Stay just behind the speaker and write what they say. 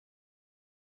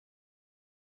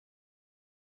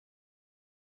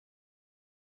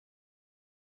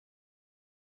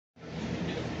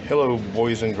Hello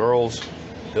boys and girls,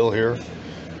 Bill here,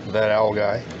 that owl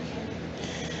guy.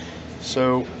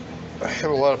 So I have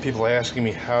a lot of people asking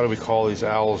me how do we call these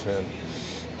owls in.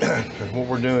 And what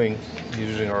we're doing is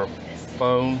using our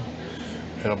phone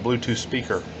and a Bluetooth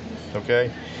speaker.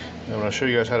 Okay, I'm going to show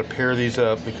you guys how to pair these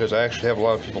up because I actually have a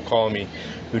lot of people calling me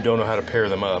who don't know how to pair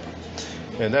them up,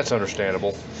 and that's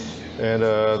understandable. And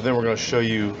then we're going to show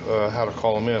you how to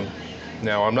call them in.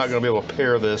 Now I'm not going to be able to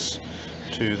pair this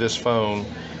to this phone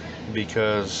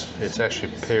because it's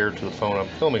actually paired to the phone I'm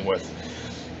filming with,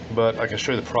 but I can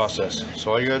show you the process.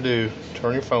 So all you gotta do,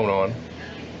 turn your phone on.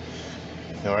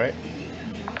 All right,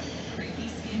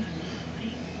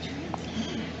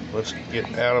 let's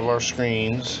get out of our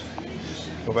screens,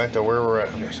 go back to where we're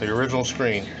at. Okay, so your original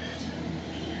screen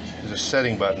is a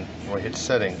setting button. You want to hit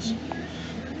settings.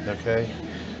 Okay,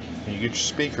 when you get your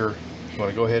speaker, you want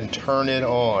to go ahead and turn it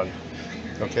on.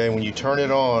 Okay, when you turn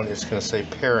it on, it's going to say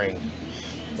pairing.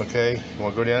 Okay, you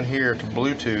want to go down here to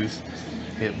Bluetooth,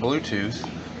 hit Bluetooth,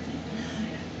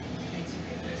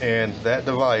 and that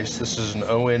device, this is an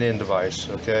ONN device,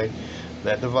 okay,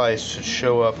 that device should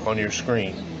show up on your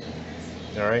screen.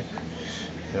 Alright,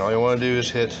 and all you want to do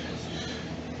is hit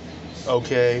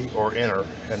OK or enter,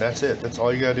 and that's it. That's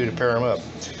all you got to do to pair them up.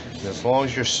 And as long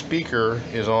as your speaker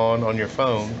is on your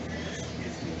phone,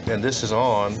 and this is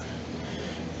on,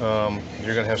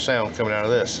 you're going to have sound coming out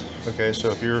of this. Okay,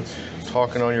 so if you're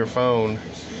talking on your phone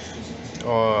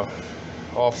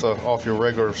off your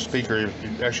regular speaker,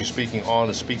 you're actually speaking on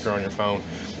the speaker on your phone,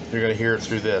 you're going to hear it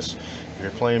through this. If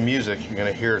you're playing music, you're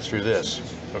going to hear it through this.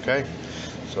 Okay,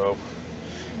 so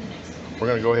we're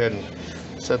going to go ahead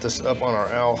and set this up on our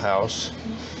owl house,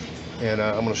 and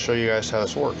I'm going to show you guys how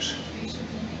this works.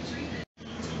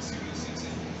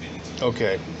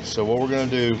 Okay, so what we're going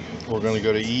to do, we're going to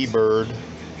go to eBird,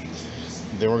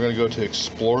 then we're going to go to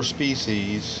Explore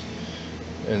Species,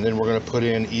 and then we're going to put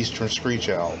in Eastern Screech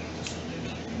Owl.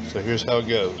 So here's how it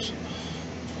goes.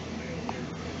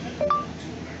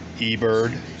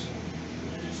 eBird,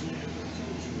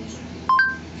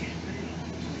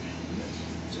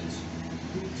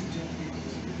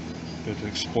 go to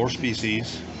Explore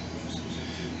Species,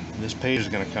 and this page is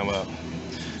going to come up.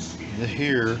 And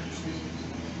here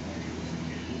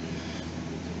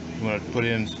I'm going to put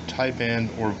in, type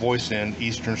in or voice in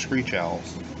Eastern Screech Owl.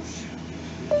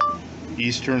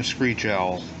 Eastern Screech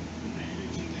Owl.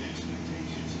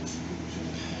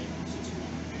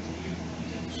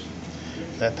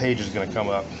 That page is going to come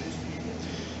up.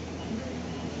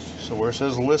 So where it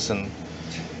says listen,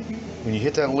 when you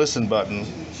hit that listen button,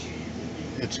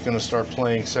 it's going to start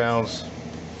playing sounds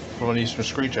from an Eastern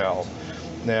Screech Owl.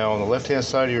 Now on the left hand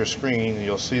side of your screen, and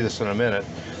you'll see this in a minute,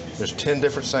 there's 10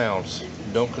 different sounds.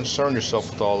 Don't concern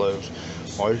yourself with all those.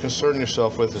 All you're concerning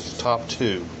yourself with is the top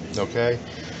two. Okay,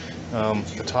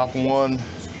 the top one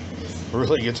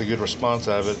really gets a good response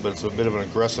out of it, but it's a bit of an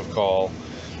aggressive call.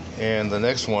 And the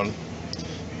next one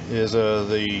is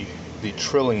the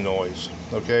trilling noise.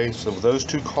 Okay, so those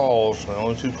two calls are the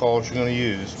only two calls you're going to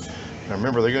use. Now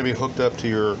remember, they're going to be hooked up to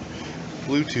your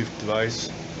Bluetooth device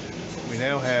we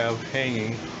now have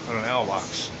hanging on an owl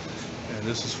box, and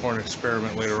this is for an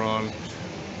experiment later on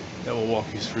that we'll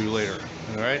walk you through later.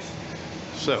 Alright,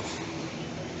 so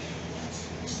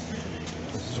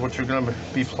this is what you're going to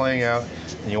be playing out,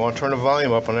 and you want to turn the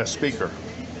volume up on that speaker,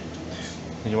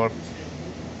 and you want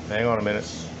to hang on a minute.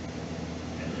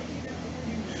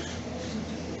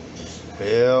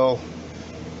 Well,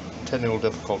 technical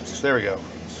difficulties. There we go.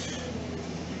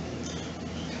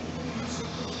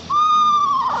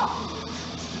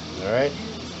 Alright,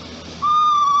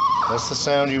 that's the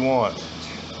sound you want.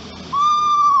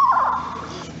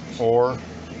 Or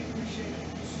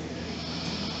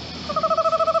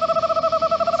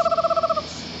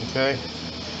okay,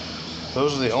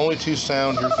 those are the only two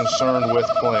sounds you're concerned with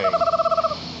playing.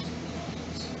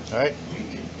 Alright,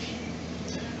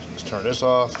 let's turn this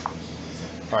off.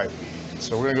 Alright,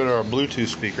 so we're going to go to our Bluetooth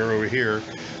speaker over here.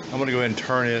 I'm going to go ahead and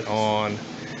turn it on,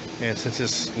 and since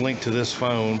it's linked to this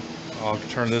phone, I'll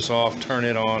turn this off, turn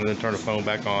it on, and then turn the phone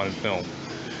back on and film.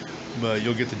 But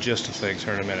you'll get the gist of things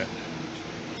here in a minute.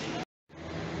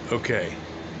 Okay,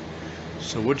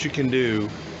 so what you can do,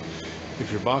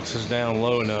 if your box is down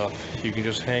low enough, you can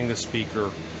just hang the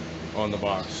speaker on the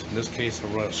box. In this case,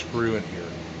 I'll run a screw in here,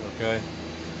 okay?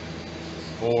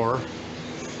 Or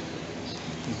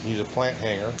you can use a plant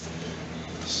hanger,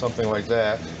 something like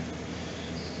that,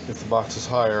 if the box is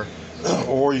higher.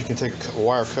 Or you can take a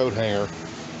wire coat hanger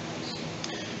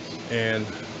and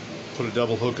put a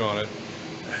double hook on it,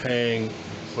 hang,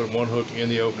 put one hook in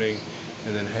the opening,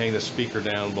 and then hang the speaker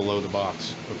down below the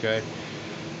box. Okay,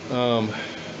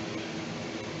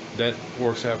 that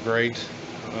works out great.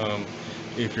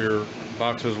 If your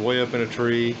box is way up in a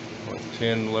tree, like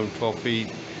 10, 11, 12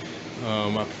 feet,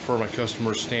 I prefer my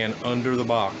customers stand under the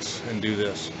box and do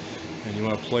this. And you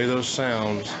want to play those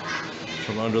sounds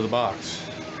from under the box.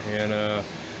 And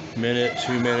minute,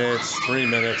 2 minutes, 3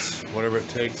 minutes, whatever it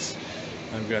takes.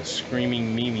 I've got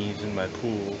screaming Mimis in my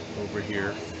pool over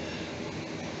here.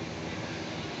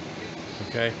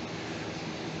 Okay.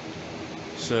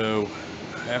 So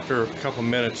after a couple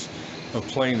minutes of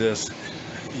playing this,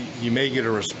 you may get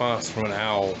a response from an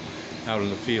owl out in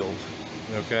the field,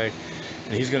 okay?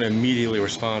 And he's going to immediately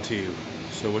respond to you.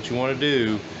 So what you want to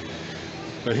do,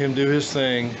 let him do his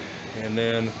thing, and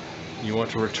then you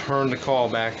want to return the call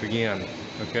back again,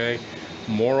 okay?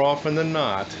 More often than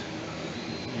not,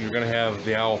 you're going to have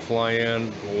the owl fly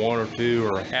in, 1 or 2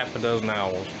 or half a dozen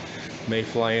owls may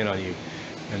fly in on you,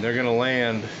 and they're going to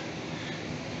land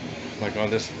like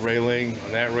on this railing,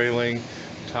 on that railing,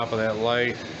 top of that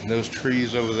light, and those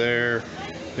trees over there.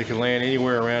 They can land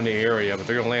anywhere around the area, but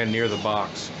they're going to land near the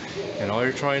box. And all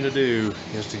you're trying to do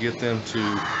is to get them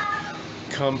to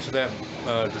come to that,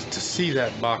 to see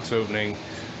that box opening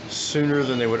sooner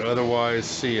than they would otherwise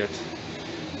see it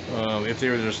if they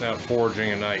were just out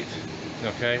foraging at night.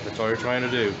 Okay, that's all you're trying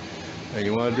to do. And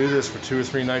you want to do this for 2 or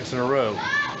 3 nights in a row.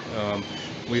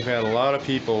 We've had a lot of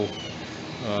people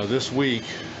this week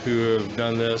who have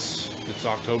done this. It's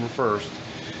October 1st,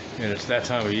 and it's that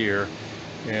time of year,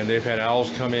 and they've had owls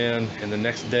come in, and the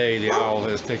next day the owl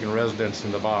has taken residence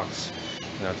in the box.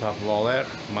 And on top of all that,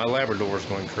 my Labrador is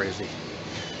going crazy.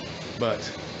 But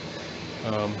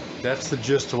that's the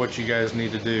gist of what you guys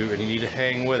need to do, and you need to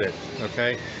hang with it,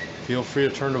 okay? Feel free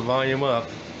to turn the volume up.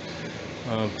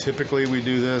 Typically we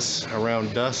do this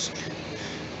around dusk,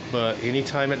 but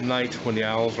anytime at night when the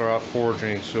owls are out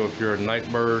foraging. So if you're a night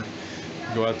bird,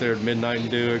 go out there at midnight and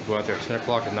do it. Go out there at 10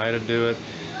 o'clock at night and do it.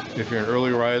 If you're an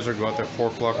early riser, go out there at 4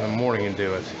 o'clock in the morning and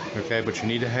do it. Okay, but you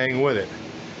need to hang with it.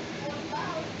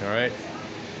 All right,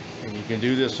 and you can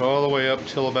do this all the way up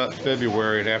till about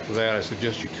February, and after that I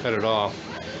suggest you cut it off,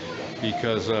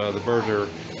 because the birds are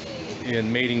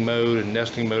in mating mode and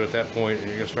nesting mode at that point, and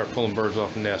you're going to start pulling birds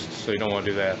off nests, so you don't want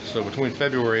to do that. So between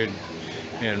February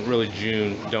and really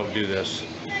June, don't do this.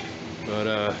 But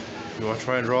if you want to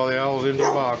try and draw the owls into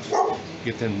your box,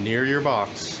 get them near your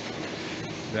box.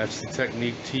 That's the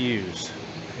technique to use.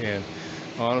 And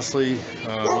honestly,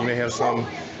 you may have some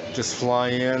just fly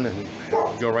in and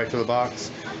go right to the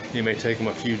box. It may take them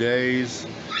a few days.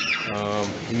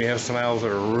 You may have some owls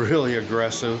that are really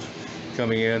aggressive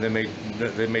coming in.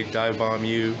 They may dive bomb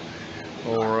you,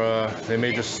 or they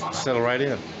may just settle right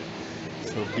in.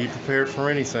 So be prepared for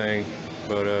anything,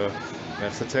 but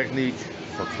that's the technique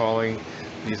for calling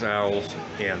these owls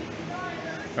in.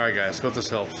 Alright guys, hope this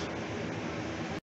helps.